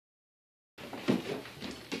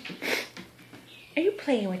Are you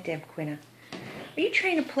playing with them, Quinna? Are you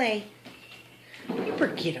trying to play? You better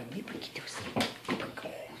get them. You better get those. You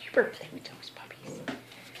better play with those puppies.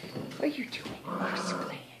 What are you doing? Oh, just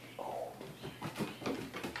playing. Oh.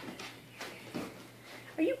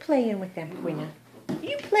 Are you playing with them, Quinna? Are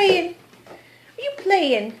you playing? Are you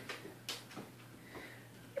playing?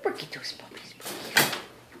 You better get those puppies. You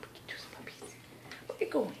better get those puppies. Where they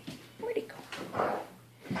going? Where they going?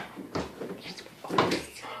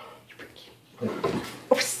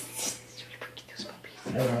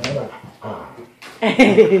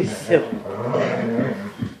 So.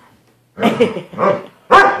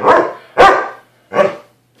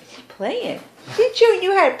 She's playing. She's showing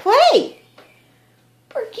you how to play.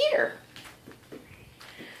 Better get her.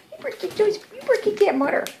 You better get those. You better get that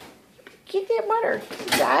mother. Get that mother.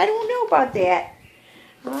 I don't know about that.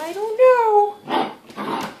 I don't know.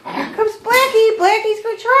 Here comes Blackie. Blackie's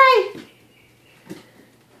gonna try.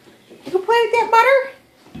 You can play with that mother.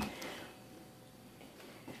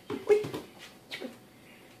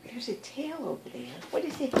 There's a tail over there. What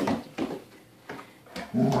is that tail doing?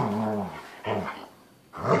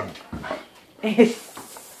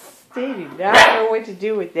 They do not know what to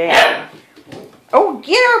do with that. Oh,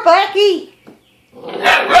 get her, Blackie!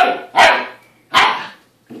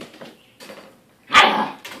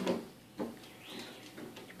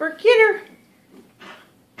 Get her.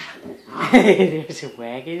 There's a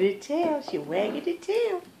wagging the tail. She's wagging the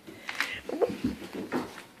tail.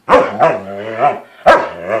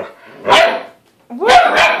 What?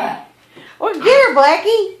 Oh, get her,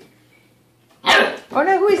 Blackie. Oh,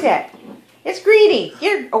 no, who is that? It's Greedy.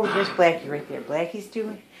 Get her. Oh, there's Blackie right there. Blackie's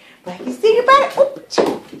thinking about it.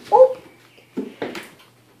 Oh.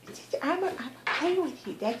 I'm playing with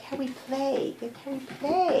you. That's how we play.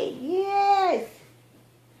 Yes.